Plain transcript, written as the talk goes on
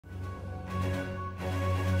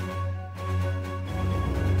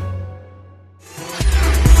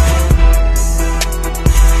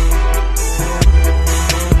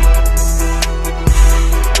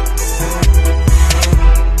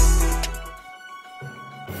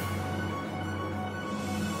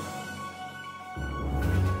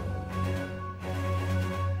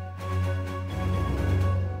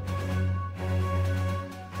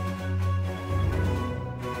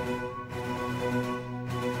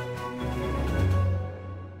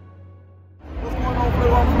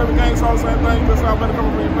all the same thing. Just how I'm gonna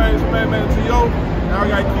come from your man, man T.O. And I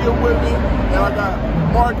got Kia with me, and I got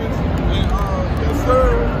Marcus, and yes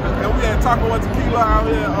sir. And we had taco and tequila out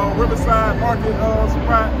here on Riverside Market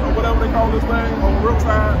spot, or whatever they call this thing, on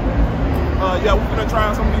Riverside. Yeah, we're gonna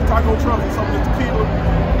try some of these taco trucks and some of the tequila.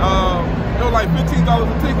 It was like $15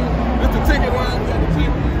 a ticket. It's the ticket line, the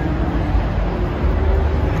ticket.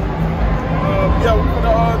 Yeah, we're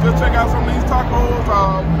gonna just check out some of these tacos,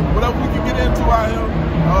 whatever we can get into out here.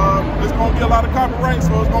 It's gonna be a lot of copyright,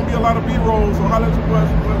 so it's gonna be a lot of B-rolls, so holla at your boys.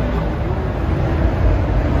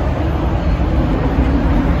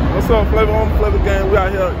 What's up, Flavor on Flavor Gang? We out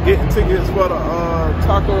here getting tickets for the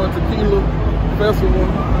Taco and Tequila Festival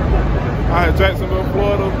out in Jacksonville,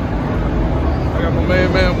 Florida. I got my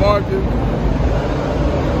main man Marcus.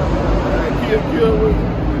 Kia with me.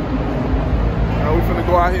 We finna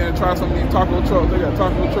go out here and try some of these taco trucks. They got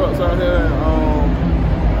taco trucks out here.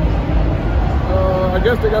 I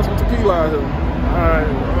guess they got some tequila out here.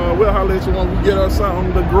 Alright, we'll holler at you when we get us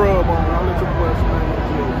something to grub on. I'll let you boys.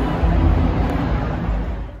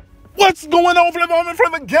 What's going on, Flavor Home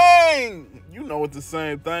from the gang? You know it's the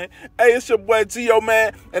same thing. Hey, it's your boy Gio,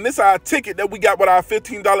 man. And this is our ticket that we got with our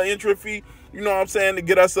 $15 entry fee. You know what I'm saying? To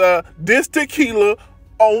get us this tequila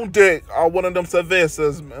on deck, or one of them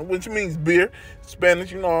cervezas, man, which means beer,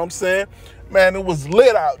 Spanish, you know what I'm saying? Man, it was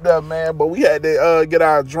lit out there, man, but we had to get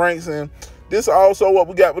our drinks, and this is also what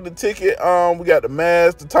we got with the ticket. We got the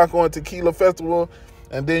mask, the Taco and Tequila Festival,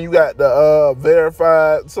 and then you got the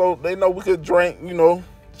verified, so they know we could drink, you know,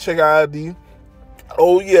 check our ID.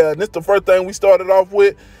 Oh, yeah, and this is the first thing we started off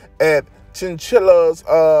with at Chillas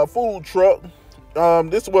Food Truck.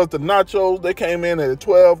 This was the nachos. They came in at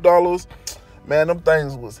 $12. Man, them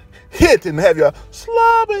things was hitting. Have you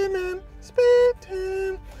slobbing and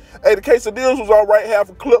spitting? Hey, the quesadillas was all right,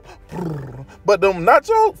 half a clip. But them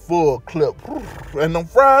nachos, full clip. And them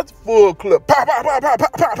fries, full clip. Pow, pow, pow, pow,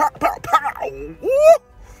 pow, pow, pow, pow. Woo!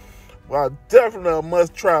 Well, definitely a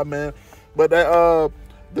must try, man. But that,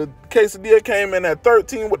 the quesadilla came in at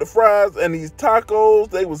 $13 with the fries, and these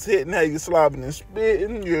tacos, they was hitting. How you slobbing and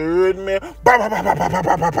spitting? You heard me? Pow, pow, pow, pow, pow,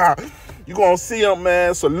 pow, pow, pow. You gonna see them,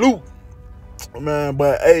 man. Salute. Man,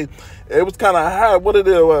 but hey, it was kind of high. What it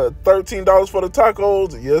is, $13 for the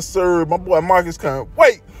tacos? Yes, sir. My boy Marcus couldn't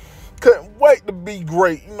wait to be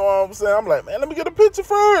great. You know what I'm saying? I'm like, man, let me get a picture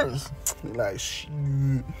first. He like, shit,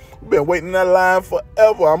 we've been waiting in that line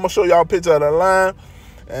forever. I'm gonna show y'all a picture of that line,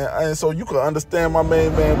 and so you can understand my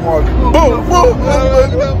main man Marcus. Boom, boom. All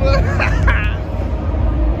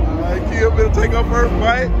right, Kia, better take our first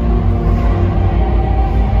bite.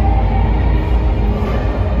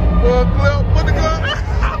 Clip, put the gun.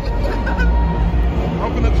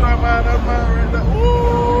 I'm gonna try mine. That's mine right now.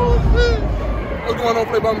 Ooh, shit. What's going on,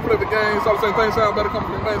 Flavor Home Flavor Gang? It's all the same thing. Sound better come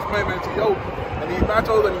from the main man T.O. And these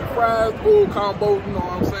nachos and these fries, full combo. You know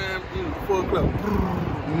what I'm saying? Full clip.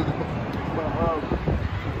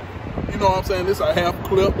 You know what I'm saying? This is a half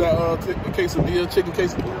clip. That quesadilla, chicken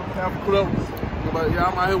quesadilla, half clip. But yeah,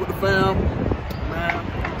 I'm out here with the fam.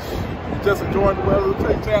 Man, just enjoying the weather.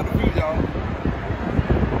 Take out the feed, y'all.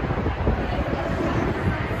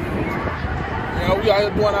 Yeah, we out here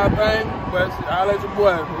doing our thing, but I'll let your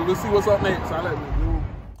boy. We'll see what's up next. I'll let you.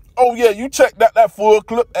 Oh yeah, you checked that full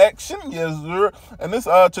clip action, yes sir. And this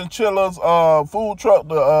Chinchilla's food truck,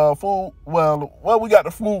 the food. Well, we got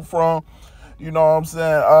the food from. You know what I'm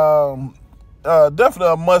saying?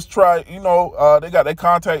 Definitely a must try. You know, they got their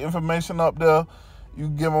contact information up there. You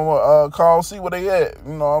give them a call, see where they at.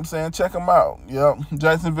 You know what I'm saying? Check them out. Yep,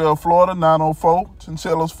 Jacksonville, Florida, 904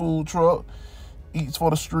 Chinchilla's Food Truck. Eats for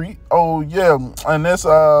the street. Oh yeah, and this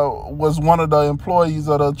was one of the employees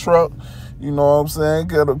of the truck. You know what I'm saying?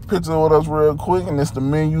 Get a picture with us real quick, and it's the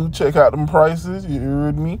menu. Check out them prices. You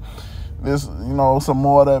heard me. This, you know, some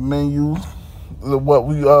more of that menu.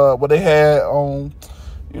 What they had on,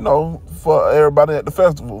 you know, for everybody at the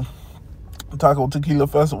festival, Taco Tequila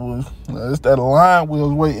Festival. It's that line we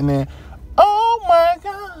was waiting in. Oh my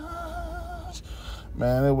God.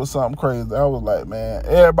 Man, it was something crazy. I was like, man,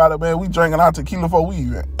 everybody, man, we drinking our tequila before we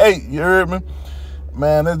even ate. You heard me?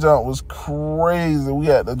 Man, that junk was crazy. We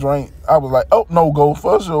had to drink. I was like, oh, no go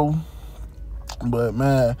for sure. But,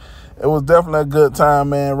 man, it was definitely a good time,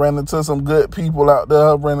 man. Ran into some good people out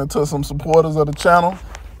there. Ran into some supporters of the channel.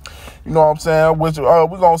 You know what I'm saying? Which we're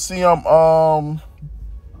going to see them.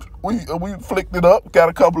 We flicked it up. Got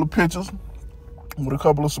a couple of pictures with a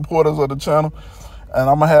couple of supporters of the channel. And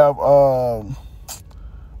I'm going to have...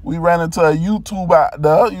 we ran into a YouTube out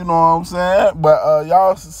there, you know what I'm saying? But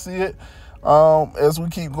y'all see it as we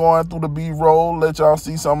keep going through the B-roll. Let y'all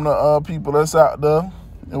see some of the people that's out there.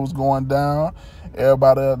 It was going down.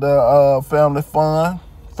 Everybody out there, family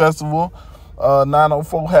festival.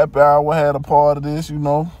 904 Happy Hour had a part of this, you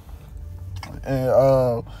know.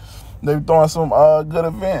 And they were throwing some good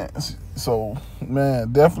events. So,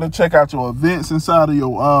 man, definitely check out your events inside of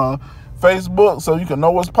your Facebook so you can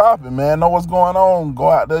know what's popping, man. Know what's going on. Go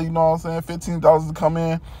out there, you know what I'm saying? $15 to come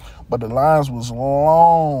in. But the lines was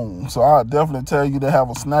long. So I'd definitely tell you to have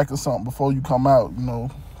a snack or something before you come out, you know.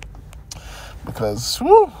 Because,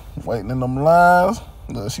 whew, waiting in them lines.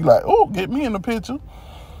 She like, oh, get me in the picture.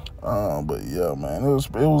 But yeah, man, it was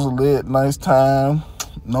a lit, nice time.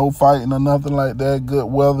 No fighting or nothing like that. Good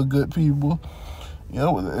weather, good people. Yeah,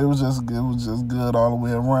 it was just good all the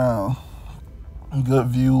way around. Good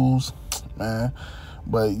views, man.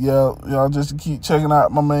 But yeah, y'all just keep checking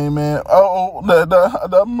out my main man. Oh,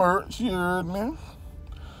 that merch, you heard me.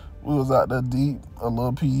 We was out there deep, a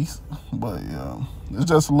little piece. But yeah, it's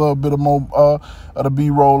just a little bit of more of the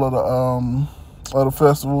B-roll of the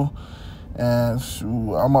festival. And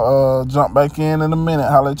shoot, I'ma jump back in a minute.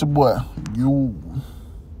 Holla at your boy. You.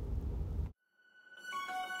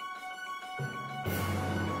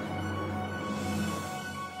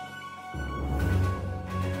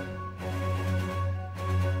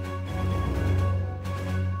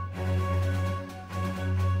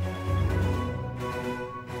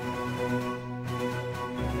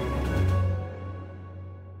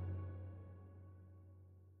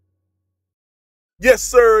 Yes,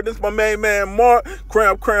 sir. This is my main man, Mark,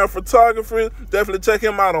 Cram Photography. Definitely check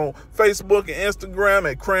him out on Facebook and Instagram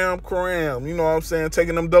at Cram. You know what I'm saying?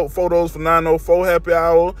 Taking them dope photos for 904 Happy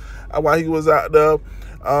Hour while he was out there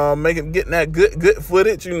getting that good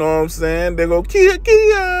footage. You know what I'm saying? They go,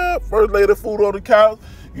 Kia. First lady food on the couch.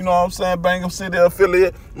 You know what I'm saying? Banger City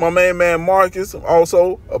affiliate. My main man, Marcus,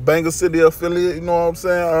 also a Banger City affiliate. You know what I'm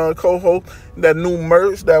saying? Co-host. That new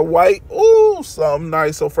merch, that white. Ooh, something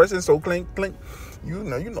nice. So fresh and so clink. You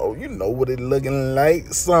know what it looking like.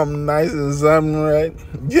 Something nice and something right.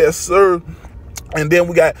 Yes, sir. And then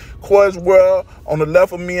we got Quest World on the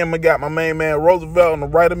left of me, and we got my main man Roosevelt on the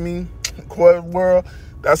right of me. Quest World.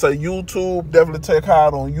 That's a YouTube. Definitely check her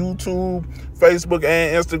out on YouTube, Facebook,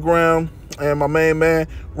 and Instagram. And my main man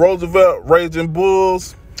Roosevelt, Raging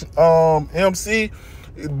Bulls, MC,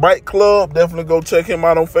 Bike Club. Definitely go check him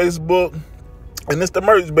out on Facebook. And it's the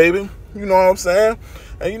merch, baby. You know what I'm saying?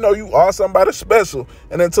 And you know you are somebody special.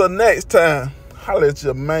 And until next time, holla at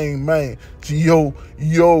your main man. Yo,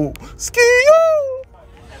 ski yo.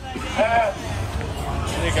 They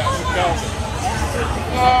got